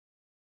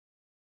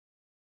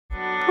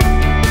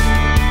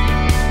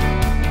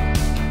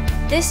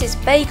This is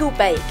Beigel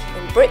Bake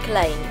in Brick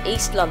Lane,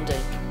 East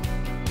London.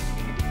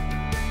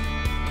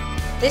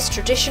 This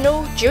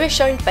traditional,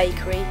 Jewish-owned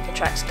bakery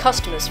attracts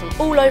customers from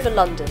all over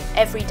London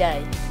every day.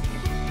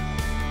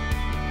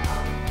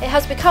 It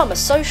has become a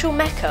social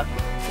mecca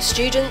for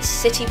students,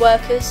 city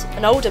workers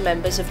and older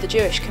members of the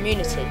Jewish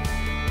community.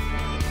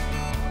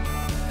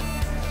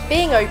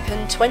 Being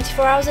open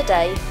 24 hours a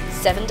day,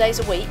 7 days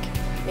a week,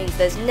 means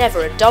there's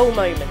never a dull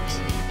moment.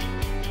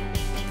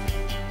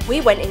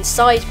 We went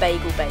inside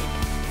Beigel Bake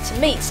to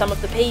meet some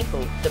of the people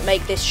that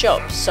make this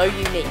shop so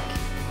unique.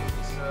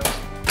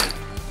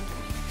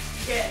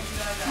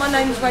 My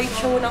name's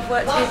Rachel and I've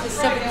worked here for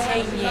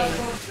 17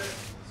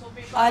 years.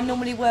 I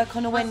normally work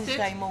on a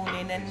Wednesday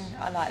morning and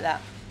I like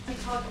that.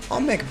 I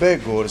make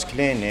bagels,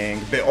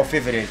 cleaning, a bit of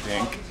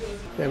everything.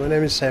 Yeah, my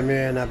name is Sammy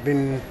and I've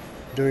been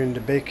doing the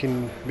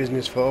baking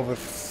business for over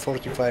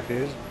 45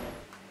 years.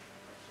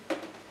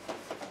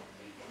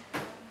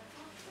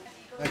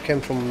 I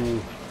came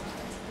from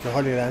the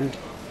Holy Land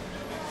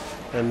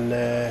and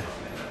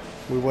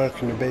we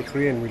work in the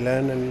bakery and we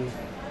learn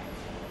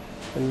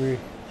and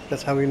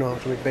that's how we know how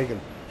to make bagel.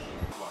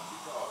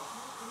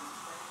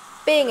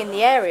 Being in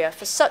the area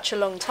for such a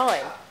long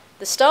time,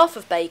 the staff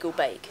of Beigel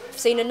Bake have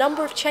seen a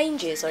number of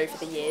changes over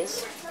the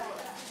years.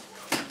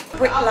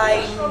 Brick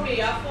Lane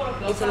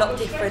is a lot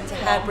different to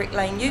how Brick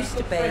Lane used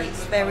to be.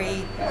 It's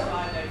very,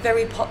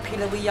 very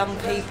popular with young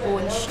people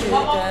and students.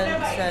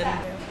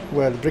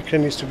 Well, Brick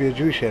Lane used to be a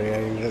Jewish area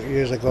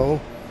years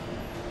ago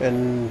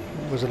and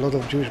there was a lot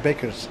of Jewish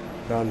bakers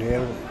around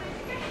here,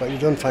 but you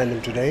don't find them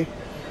today.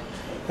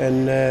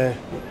 And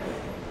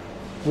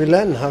we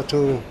learn how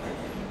to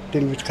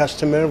deal with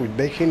customer, with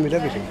baking, with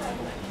everything.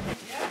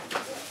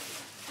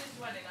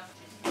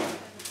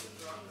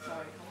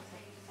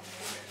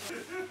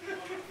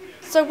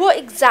 So what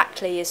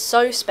exactly is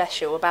so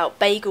special about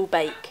Beigel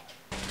Bake?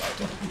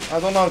 I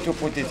don't know how to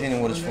put it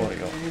in words for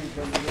you.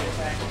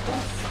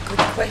 Good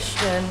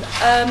question.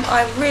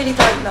 I really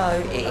don't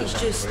know. It is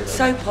just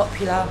so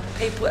popular.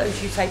 People,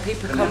 as you say,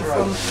 people come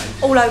from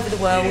all over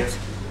the world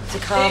to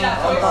come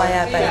and buy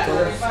our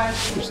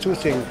bagels. There's two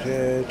things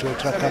to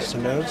attract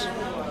customers.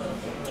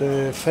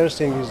 The first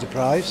thing is the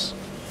price,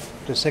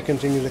 the second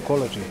thing is the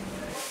quality.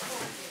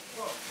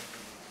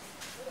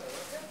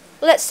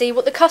 Let's see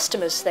what the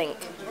customers think.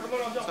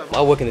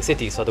 I work in the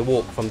city, so the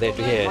walk from there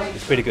to here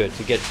is pretty good.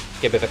 You get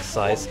a bit of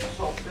exercise,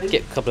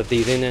 get a couple of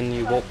these in and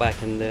you walk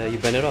back and you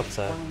burn it up,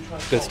 so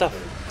good stuff.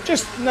 It's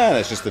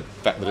just the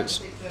fact that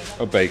it's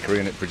a bakery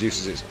and it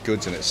produces its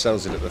goods and it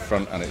sells it at the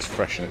front and it's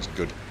fresh and it's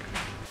good.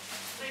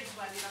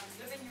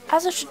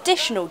 As a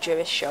traditional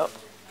Jewish shop,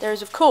 there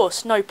is of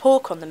course no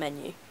pork on the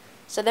menu,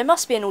 so there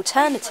must be an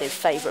alternative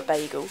favourite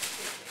bagel.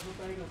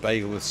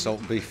 Bagel with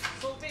salt beef.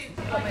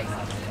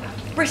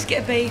 Brisket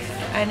of beef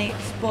and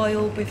it's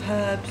boiled with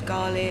herbs,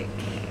 garlic,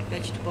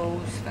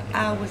 vegetables for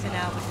hours and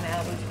hours and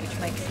hours, which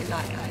makes it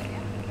like that.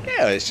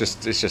 Yeah, it's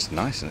just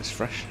nice and it's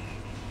fresh.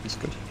 It's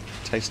good.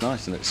 It tastes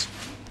nice and it's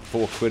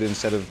 £4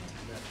 instead of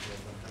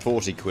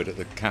 40 quid at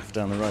the cafe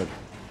down the road.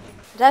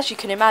 But as you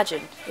can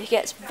imagine, it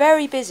gets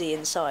very busy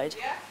inside.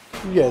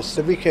 Yes,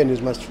 the weekend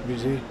is much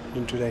busy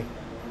than today,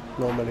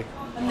 normally.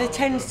 And there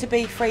tends to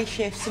be 3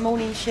 shifts, a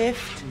morning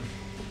shift,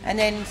 and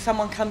then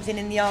someone comes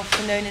in the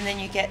afternoon, and then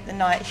you get the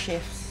night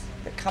shifts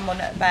that come on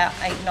at about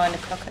 8, 9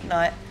 o'clock at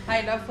night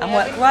and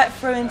work right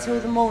through until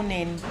the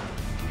morning.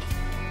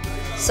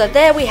 So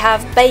there we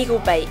have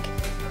Beigel Bake,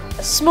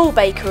 a small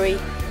bakery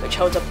which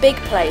holds a big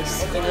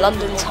place in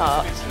London's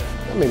heart.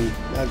 I mean,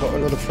 I got a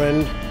lot of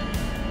friends,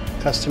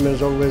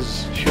 customers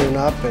always showing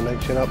up and I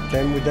turn up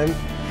them with them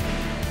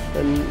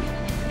and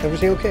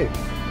everything okay.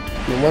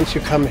 I mean, once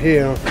you come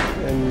here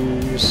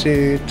and you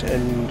see it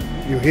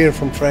and you hear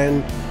from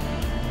friends,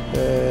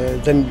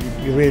 then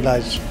you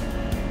realise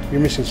you're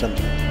missing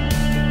something.